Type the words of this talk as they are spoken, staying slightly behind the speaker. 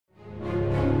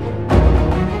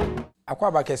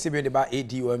akwa ba kese bi de ba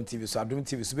Adom TV so Adom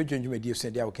TV so bedwonwum edi so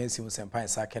dia wo kan si mu sempan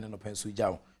sa ken no pen so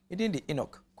jawo medin de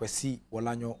Enoch Kwasi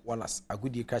Wolanyo Wallace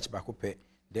agudi catch back up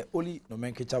the only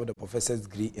nomenclature of the professor's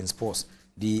degree in sports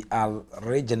the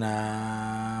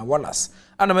Regina Wallace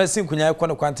and I'm saying kunya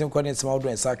kwa quantum kwa small do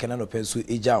and sa ken no pen so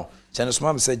jawo channel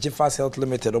smam say Jeffers Health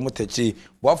Limited omotechi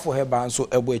bo for her ban so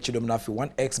ebo echidom na fi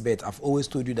 1xbet. I've always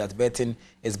told you that betting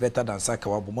is better than saka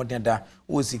wa bo modern da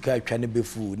wo sika atwa ne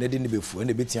befu ne de ne befu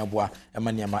ne betia boa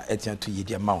ema niama etian to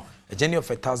yedi ama. A journey of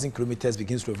 1,000 kilometers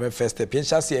begins with the very first step.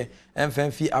 Pienchase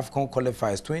MFNF AFCON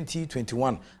Qualifiers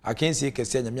 2021. I can see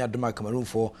Kese Nyame Adom Cameroon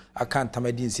for I can't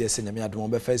tamadi see Nyame Adom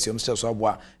be first yom so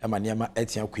aboa ema niama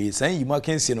etian kwe. San yi ma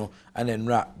can see no and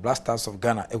enra Blasters of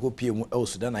Ghana ego PM El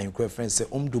Sudan and your friend say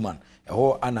Duman.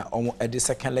 Ho ana omo edi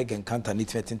second leg encounter ni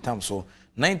 20 times so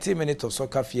 90 minutes of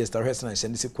soccer fiesta wrestling and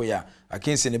shendisi koya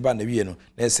akinsi ne ba na wie no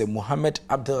na say Mohammed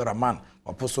Abdul Rahman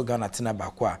oposo Ghana tina ba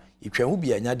kwa itwa hu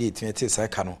bia nya de etimete sai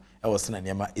ka no e wo sena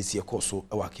niam esi ekoso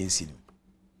e wa akinsi ni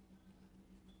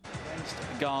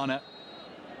Ghana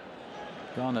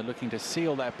looking to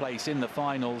seal their place in the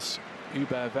finals.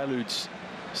 Uber Velud's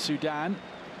Sudan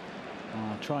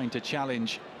trying to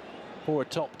challenge for a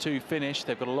top 2 finish.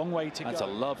 They've got a long way to go. That's a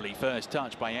lovely first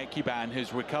touch by Ekuban,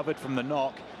 who's recovered from the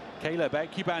knock. Caleb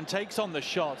Ekuban takes on the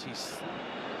shot.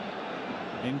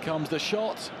 In comes the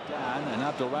shot. And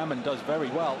Abdul Rahman does very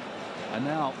well. And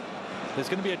now there's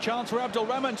going to be a chance for Abdul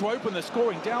Rahman to open the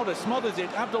scoring. Dowda smothers it.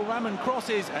 Abdul Rahman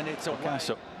crosses, and it's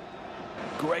Wakaso.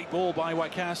 Great ball by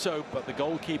Wakaso, but the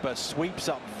goalkeeper sweeps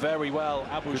up very well.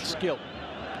 Good skill.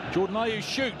 Jordan Ayew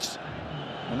shoots,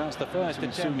 and that's the first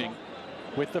attempt.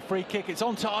 With the free kick, it's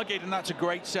on target, and that's a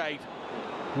great save.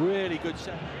 Really good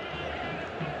save.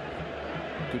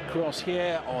 Good cross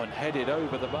here on, headed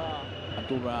over the bar.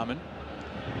 Abdul Rahman.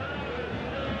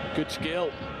 Good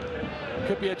skill.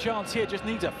 Could be a chance here, just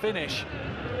needs a finish.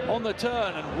 On the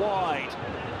turn and wide.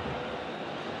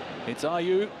 It's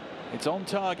Ayew, it's on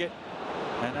target.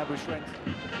 And Abu Shrent.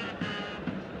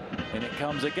 And it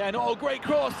comes again. Oh, great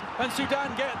cross, and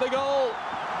Sudan get the goal.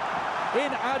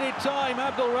 In added time,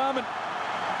 Abdul Rahman,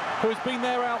 who's been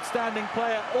their outstanding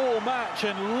player all match,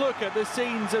 and look at the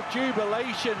scenes of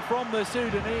jubilation from the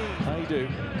Sudanese. They do.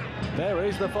 There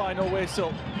is the final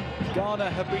whistle. Ghana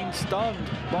have been stunned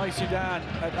by Sudan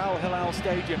at Al Hilal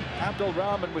Stadium. Abdul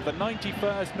Rahman with the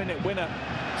 91st minute winner.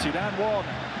 Sudan 1,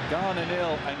 Ghana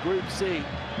 0, and Group C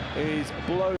is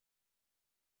blown.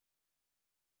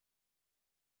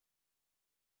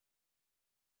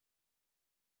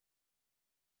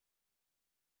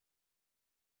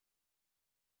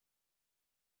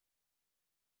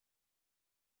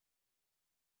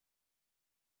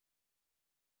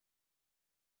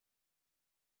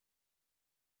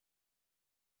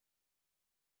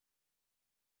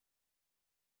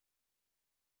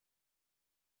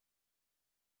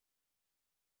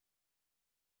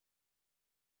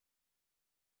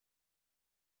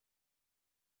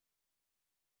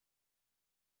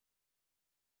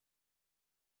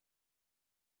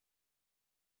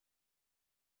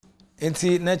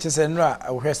 Enti Netchese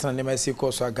Nra Western Nemesi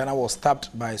Koso Ghana was stabbed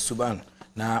by Suban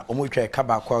na omutwa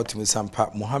kaba kwa utimi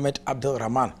sampa Mohammed Abdul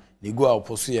Rahman ni go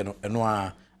oposo ye no eno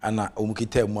a ana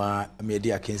omukita mu a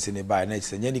media akensi ne ba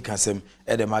Netchese nyani kasem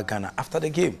edema Ghana. After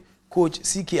the game, coach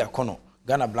CK Akonnor,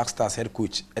 Ghana Black Stars head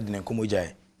coach edene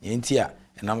nkomojai yenti a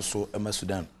enam so ema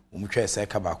Sudan omutwa ese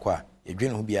kaba kwa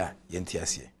edwene ho bia yenti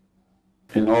ase.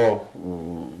 In all,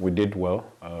 we did well.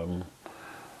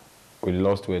 We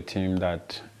lost to a team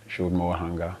that showed more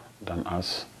hunger than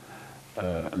us,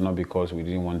 not because we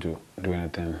didn't want to do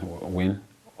anything, win.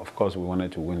 Of course, we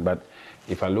wanted to win, but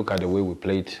if I look at the way we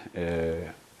played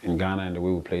in Ghana and the way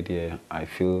we played here, I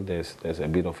feel there's a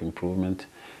bit of improvement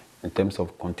in terms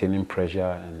of containing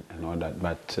pressure and all that.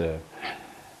 But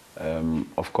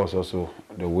of course, also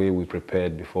the way we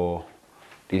prepared before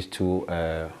these 2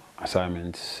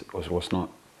 assignments was not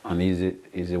an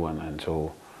easy one, and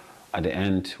so at the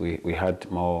end we had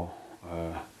more.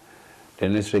 The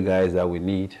necessary guys that we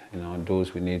need,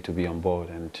 those we need to be on board,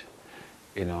 and,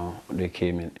 they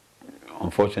came in.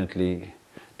 Unfortunately,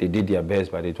 they did their best,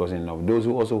 but it wasn't enough. Those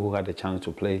who had the chance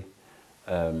to play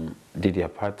did their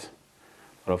part,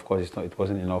 but of course it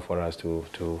wasn't enough for us to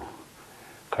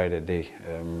carry the day.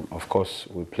 Of course,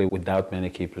 we played without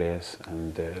many key players,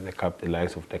 and the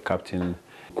likes of the captain,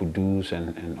 Kudus,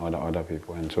 and other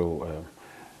people, and so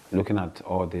looking at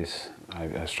all this,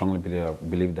 I strongly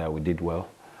believe that we did well.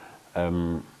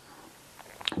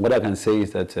 What I can say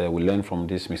is that we learned from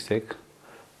this mistake,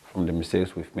 from the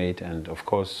mistakes we've made, and of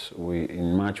course,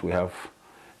 in March we have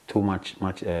 2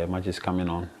 matches coming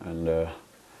on, and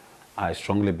I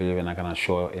strongly believe, and I can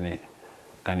assure any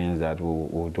Ghanaians that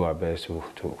we'll do our best to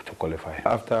qualify.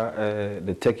 After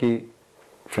the Turkey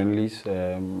friendlies,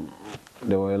 there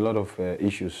were a lot of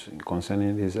issues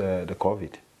concerning this, the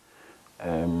COVID.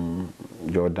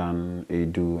 Jordan,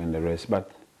 Adom, and the rest.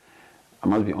 But I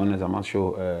must be honest, I'm not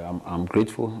sure. I'm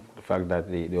grateful for the fact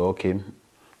that they all came.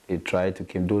 They tried to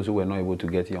come. Those who were not able to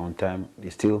get here on time,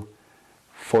 they still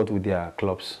fought with their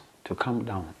clubs to come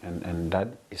down, and that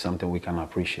is something we can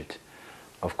appreciate.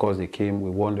 Of course, they came. We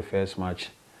won the first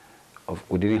match.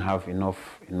 We didn't have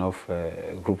enough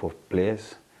group of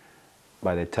players.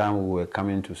 By the time we were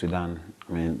coming to Sudan,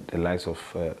 I mean, the likes of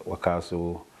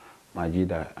Wakaso,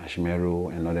 Majida,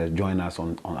 Ashmeru, and others joined us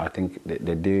on I think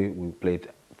the day we played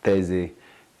Thursday,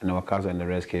 and Wakaso and the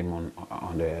rest came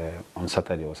on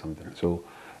Saturday or something. So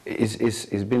it's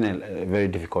been a very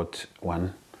difficult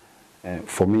one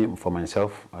for me, for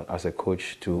myself as a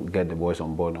coach, to get the boys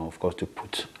on board, and of course to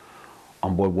put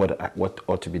on board what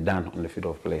ought to be done on the field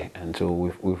of play. And so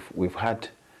we've had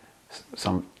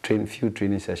few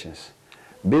training sessions.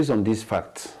 Based on these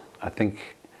facts, I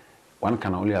think one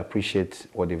can only appreciate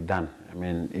what they've done. I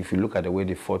mean, if you look at the way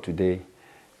they fought today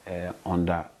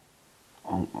under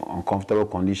uncomfortable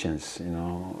conditions, you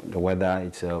know, the weather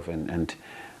itself, and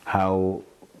how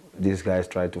these guys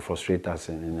tried to frustrate us,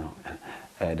 and you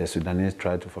know, the Sudanese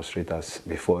tried to frustrate us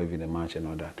before even the match and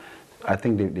all that. I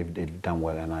think they've done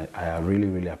well, and I really,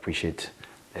 really appreciate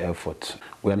the effort.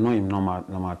 We are not in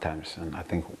normal times, and I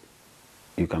think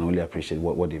you can only appreciate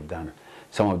what they've done.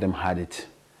 Some of them had it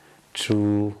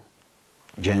through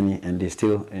journey, and they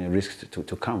still risked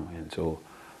to come, and so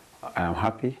I am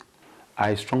happy.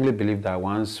 I strongly believe that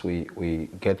once we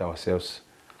get ourselves,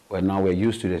 well, now we're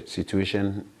used to the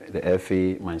situation, the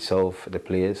FA, myself, the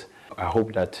players. I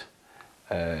hope that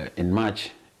in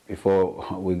March, before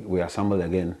we assemble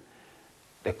again,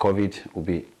 the COVID will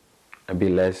be a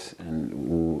bit less, and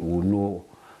we'll know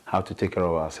how to take care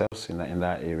of ourselves in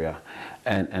that area,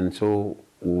 and so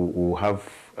we'll have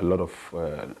a lot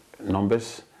of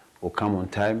numbers. We'll come on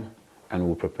time, and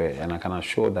we'll prepare. And I can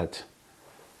assure that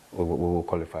we will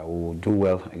qualify. We will do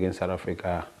well against South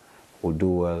Africa. We'll do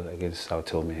well against South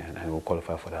Tome, and we'll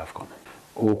qualify for the AFCON.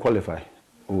 We will qualify.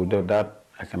 We will do that.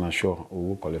 I can assure we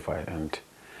will qualify.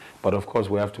 But of course,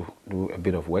 we have to do a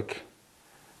bit of work.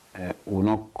 We will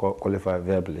not qualify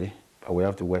verbally, but we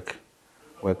have to work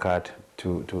hard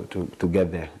to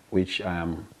get there, which I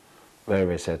am very,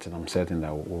 very certain. I'm certain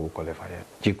that we will qualify.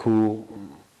 Jiku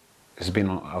has been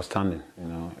outstanding, you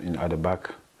know, at the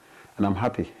back, and I'm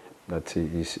happy that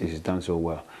he's done so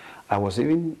well. I was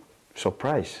even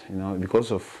surprised, you know,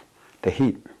 because of the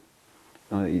heat.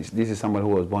 You know, this is somebody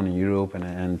who was born in Europe,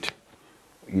 and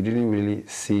you didn't really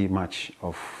see much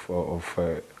of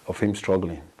him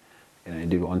struggling, you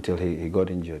know, until he got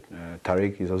injured.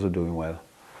 Tariq is also doing well,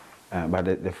 but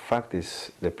the fact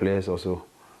is the players also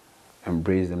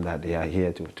embrace them, that they are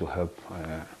here to help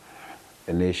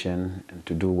the nation and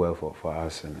to do well for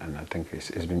us, and I think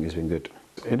it's been good.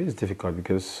 It is difficult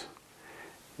because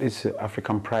it's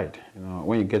African pride. You know,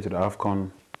 when you get to the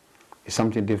AFCON, it's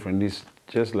something different. It's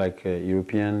just like a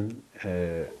European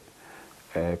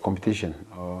competition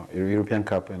or European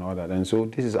Cup and all that, and so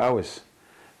this is ours.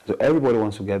 So everybody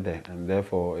wants to get there, and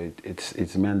therefore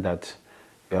it's meant that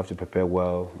you have to prepare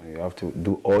well. You have to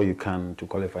do all you can to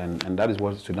qualify, and that is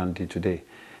what Sudan did today.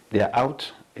 They are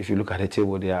out. If you look at the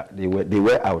table, they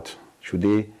were out. Should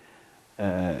they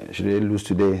lose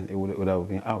today, they would have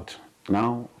been out.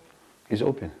 Now it's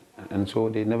open, and so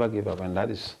they never give up, and that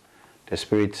is the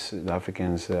spirit the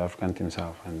African teams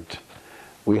have, and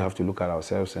we have to look at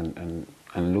ourselves and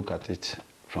look at it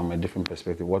from a different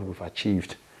perspective. What we've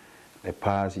achieved the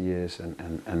past years,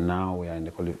 and now we are in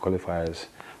the qualifiers.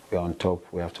 We are on top.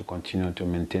 We have to continue to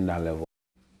maintain that level.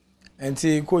 And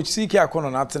coach CK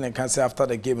Akonnor nothing and can say after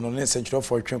the game no central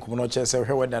for train come no chese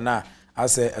hwe weda na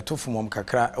as a tofomom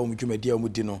kakra omdwumadi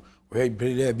amudino we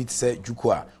brele bit say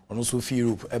juku a ono so fi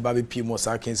Europe e ba be pie mo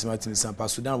sa kensi matim sampa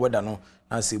Sudan weda no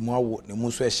na se mu awo ne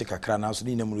mu so e hye kakra na so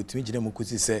ni na mu timi gine mu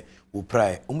kusi se wo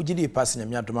prai omugidi pass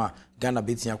nyame adoma Ghana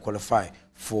betia qualify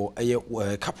for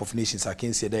a Cup of Nations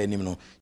akensi da anim no